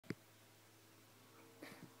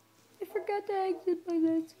forgot to exit my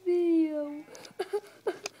next video.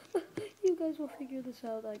 You guys will figure this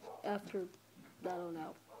out like after, I don't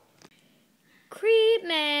know.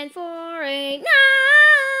 Creepman 489.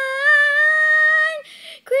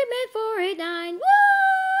 Creepman 489. Woo!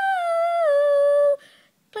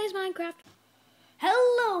 Plays Minecraft.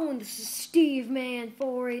 Hello, this is Steveman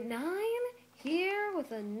 489 here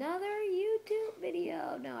with another YouTube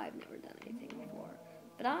video. No, I've never done anything before,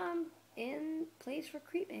 but I'm in place for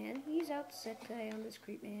Creepman. He's out sick today on this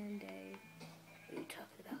Creepman day. What are you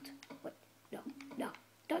talking about? What? No,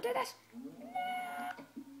 don't do this. No.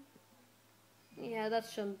 Yeah,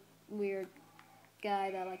 that's some weird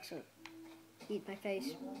guy that likes to eat my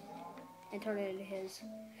face and turn it into his.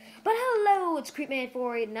 But hello, it's Creepman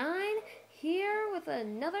 489 here with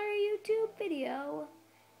another YouTube video.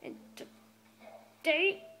 And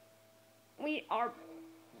today we are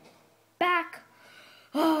back.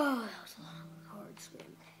 Oh, that was a long, hard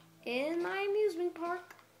swim in my amusement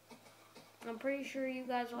park. I'm pretty sure you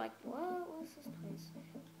guys are like, what was this place?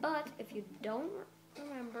 But if you don't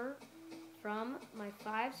remember from my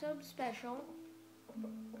 5-sub special,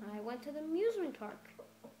 I went to the amusement park.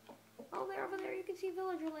 Oh, over there you can see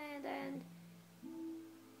Villagerland and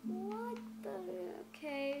what the,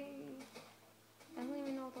 okay. I don't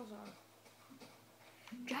even know what those are.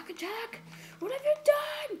 Jack Attack, what have you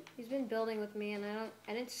done? He's been building with me and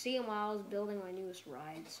I didn't see him while I was building my newest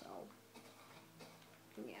ride, so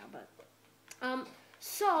yeah, but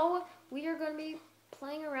so we are going to be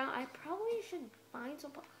playing around. I probably should find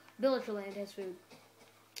some. Villagerland has food.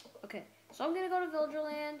 Okay, so I'm going to go to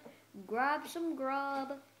Villagerland, grab some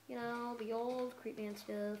grub, you know, the old Creepman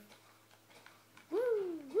stuff. Woo,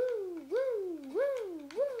 woo, woo, woo,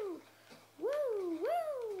 woo, woo,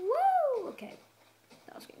 woo, woo. Okay,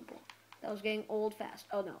 that was getting boring. That was getting old fast.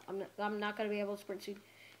 Oh no, I'm not going to be able to sprint soon.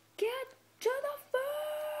 Get to the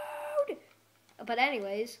food! But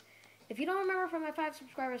anyways, if you don't remember from my 5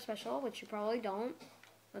 subscriber special, which you probably don't,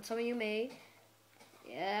 but some of you may,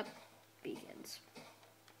 yep, beacons.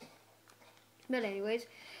 But anyways,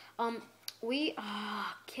 we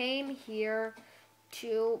came here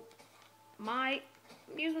to my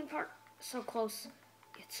amusement park. So close,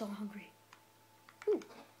 get so hungry. Ooh,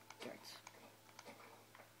 carrots.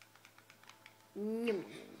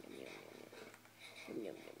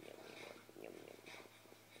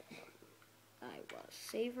 I want a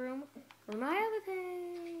save room for my other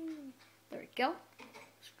thing. There we go.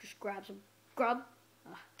 Let's just grab some grub.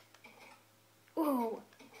 Ooh,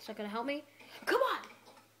 is that gonna help me? Come on.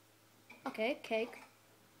 Okay, cake.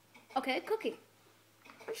 Okay, cookie.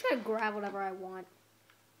 I'm just gonna grab whatever I want.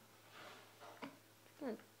 Just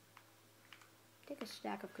gonna take a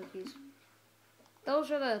stack of cookies.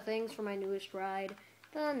 Those are the things for my newest ride,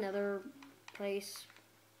 the nether place.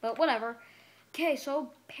 But whatever. Okay,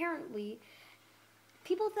 so apparently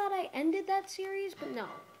people thought I ended that series, but no,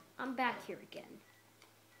 I'm back here again.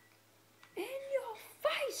 In your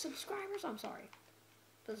face, subscribers! I'm sorry.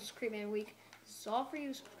 This is Creepman Week. This is all for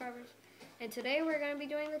you, subscribers. And today we're going to be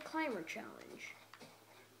doing the Climber Challenge.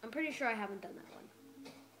 I'm pretty sure I haven't done that one.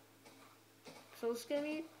 So it's going to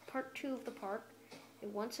be part 2 of the park. A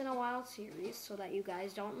once-in-a-while series, so that you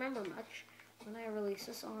guys don't remember much when I release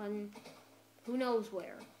this on who knows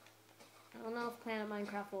where. I don't know if Planet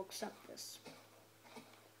Minecraft will accept this.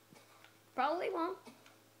 Probably won't.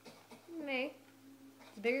 May.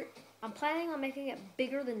 It's bigger. I'm planning on making it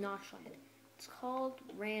bigger than Notchland. It's called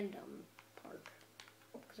Random Park.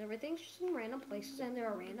 Because everything's just in random places and there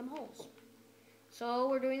are random holes. So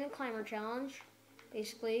we're doing the Climber Challenge.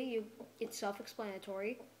 Basically, it's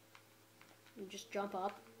self-explanatory. You just jump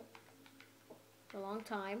up for a long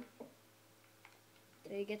time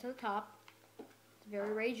until you get to the top. It's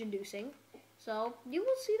very rage-inducing. So you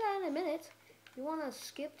will see that in a minute. If you want to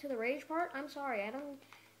skip to the rage part, I'm sorry.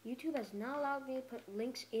 YouTube has not allowed me to put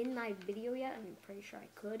links in my video yet. I'm pretty sure I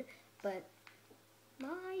could, but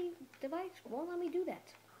my device won't let me do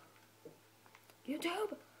that.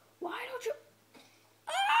 YouTube, why don't you?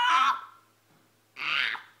 Ah!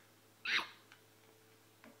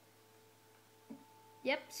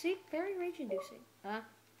 Yep, see, very rage-inducing. Come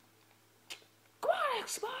on,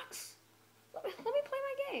 Xbox! Let me play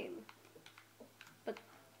my game. But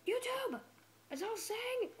YouTube, as I was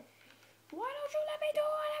saying, why don't you let me do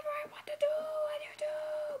whatever I want to do on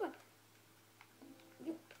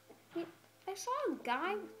YouTube? I saw a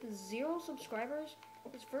guy with 0 subscribers.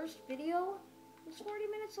 His first video was 40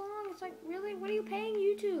 minutes long. It's like, really? What are you paying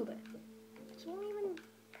YouTube? This won't even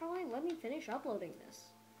probably let me finish uploading this.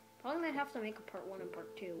 Probably might have to make a part 1 and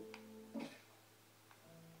part 2.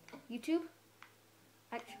 YouTube?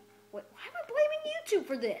 Wait, why am I blaming YouTube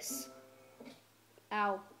for this?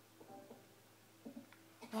 Ow.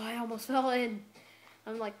 Oh, I almost fell in.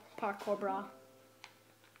 I'm like parkour bra.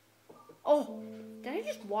 Oh, did I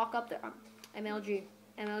just walk up there? MLG,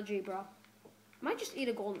 bro. I might just eat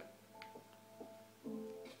a golden.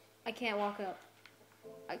 I can't walk up.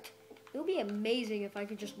 It would be amazing if I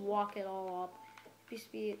could just walk it all up.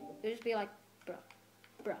 It would just be like,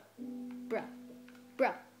 bruh.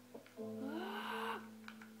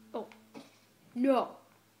 Oh, no.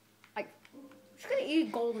 I'm just gonna eat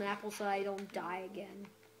a golden apple so I don't die again.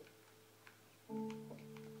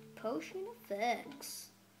 Potion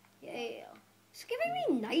effects. Yeah. It's giving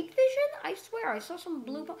me night vision? I swear, I saw some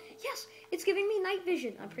blue... Yes, it's giving me night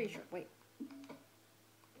vision. I'm pretty sure. Wait.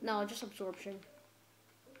 No, just absorption.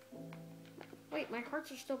 Wait, my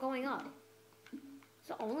hearts are still going up.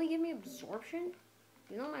 Does it only give me absorption?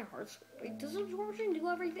 You know my heart's... Wait, does absorption do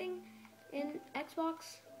everything in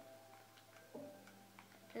Xbox?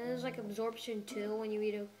 And there's like absorption too when you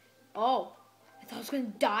eat a... Oh! I thought I was gonna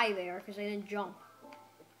die there because I didn't jump.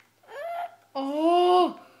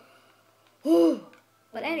 Oh!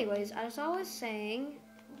 But anyways, as I was saying...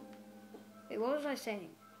 Wait, what was I saying?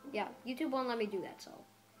 Yeah, YouTube won't let me do that, so...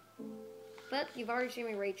 But you've already seen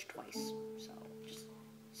me rage twice, so just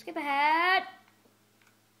skip ahead.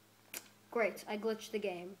 Great, I glitched the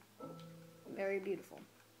game. Very beautiful.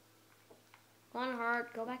 One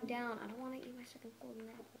heart, go back down. I don't want to eat my second golden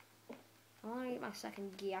apple. I want to eat my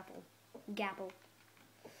second gapple.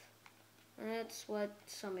 That's what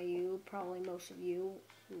some of you, probably most of you,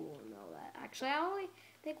 will know that. Actually, I only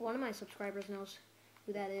think one of my subscribers knows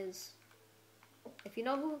who that is. If you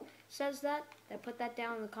know who says that, then put that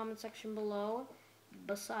down in the comment section below.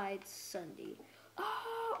 Besides Sunday.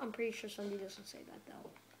 Oh, I'm pretty sure Sunday doesn't say that though.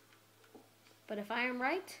 But if I am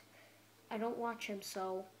right, I don't watch him,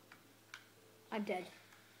 so I'm dead.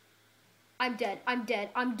 I'm done.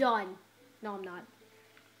 No, I'm not.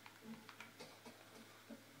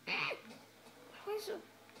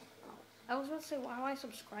 I was about to say, why do I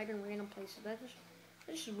subscribe in random places? That's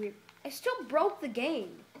just weird. I still broke the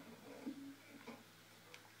game.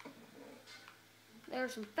 There are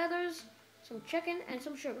some feathers, some chicken, and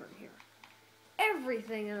some sugar in here.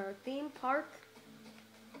 Everything in our theme park.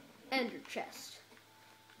 Ender chest.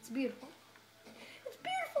 It's beautiful. It's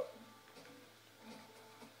beautiful.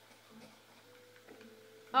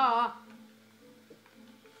 Ah.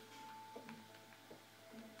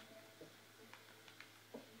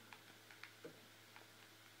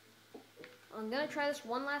 I'm gonna try this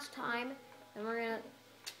one last time, and we're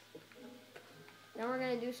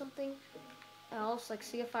gonna do something else, like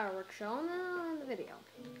see a fireworks show, and then I'll end the video.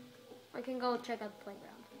 Or I can go check out the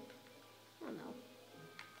playground. I don't know.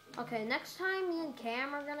 Okay, next time me and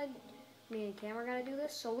Cam are gonna do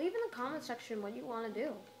this. So leave in the comment section what you want to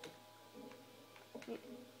do.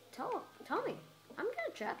 Tell me. I'm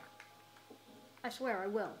gonna check. I swear I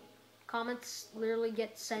will. Comments literally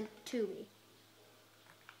get sent to me.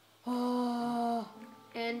 Oh,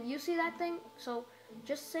 and you see that thing? So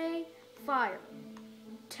just say fire,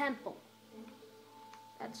 temple.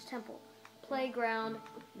 That's temple. Playground,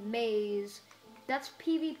 maze. That's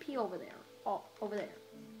PvP over there. Oh, over there.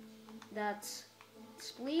 That's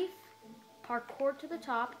spleef, parkour to the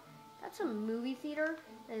top. That's a movie theater,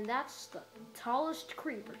 and that's the tallest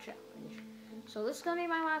creeper challenge. So this is gonna be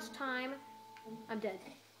my last time. I'm dead.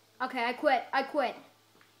 Okay, I quit. I was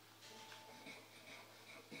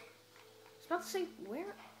about to say,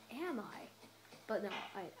 where am I? But no,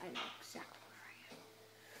 I know exactly where I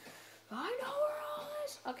am. I know where all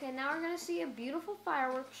this. Okay, now we're gonna see a beautiful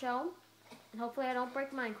fireworks show, and hopefully I don't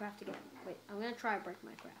break Minecraft again. Wait, I'm gonna try to break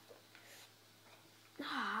Minecraft.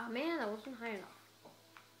 Ah, man, that wasn't high enough.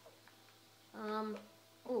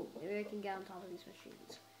 Oh, maybe I can get on top of these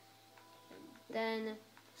machines. And then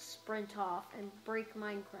sprint off and break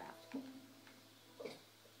Minecraft.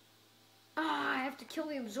 Ah, I have to kill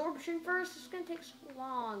the absorption first? It's gonna take so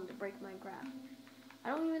long to break Minecraft. I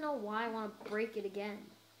don't even know why I want to break it again.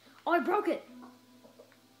 Oh, I broke it!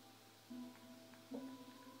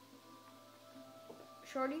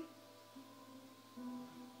 Shorty?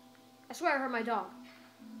 I swear I heard my dog.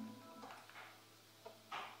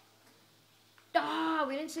 Ah,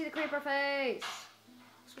 we didn't see the creeper face.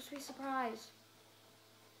 I'm supposed to be surprised.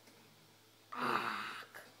 Ah,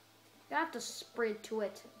 you have to sprint to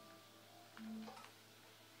it.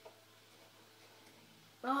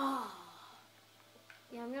 Oh.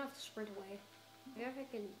 Yeah, I'm gonna have to sprint away. Maybe if I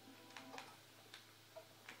can...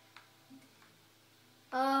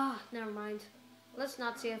 never mind. Let's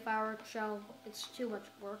not see a fireworks show. It's too much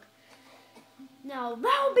work. Now,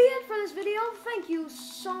 that'll be it for this video. Thank you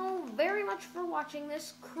so very much for watching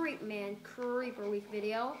this Creepman Creeper Week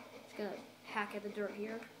video. Just gonna hack at the dirt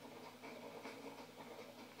here.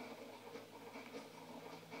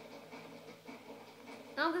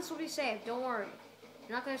 None of this will be saved. Don't worry.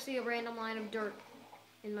 You're not going to see a random line of dirt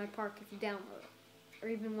in my park if you download it. Or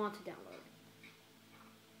even want to download it.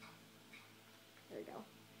 There we go.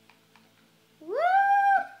 Woo!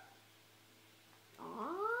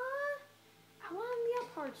 I want the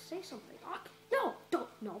up part to say something. No, don't.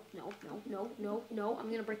 No. I'm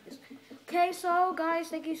going to break this. Okay, so guys,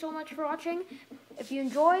 thank you so much for watching. If you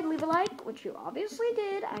enjoyed, leave a like, which you obviously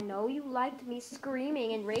did. I know you liked me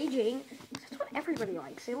screaming and raging. That's what everybody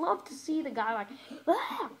likes. They love to see the guy like,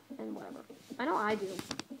 ah! And whatever. I know I do.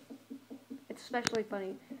 It's especially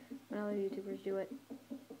funny when other YouTubers do it.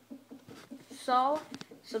 So,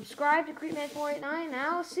 subscribe to Creepman 489, and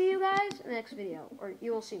I'll see you guys in the next video. Or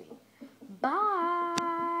you will see me.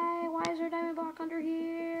 Bye! Why is there a diamond block under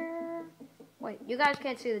here? Wait, you guys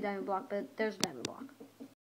can't see the diamond block, but there's a diamond block.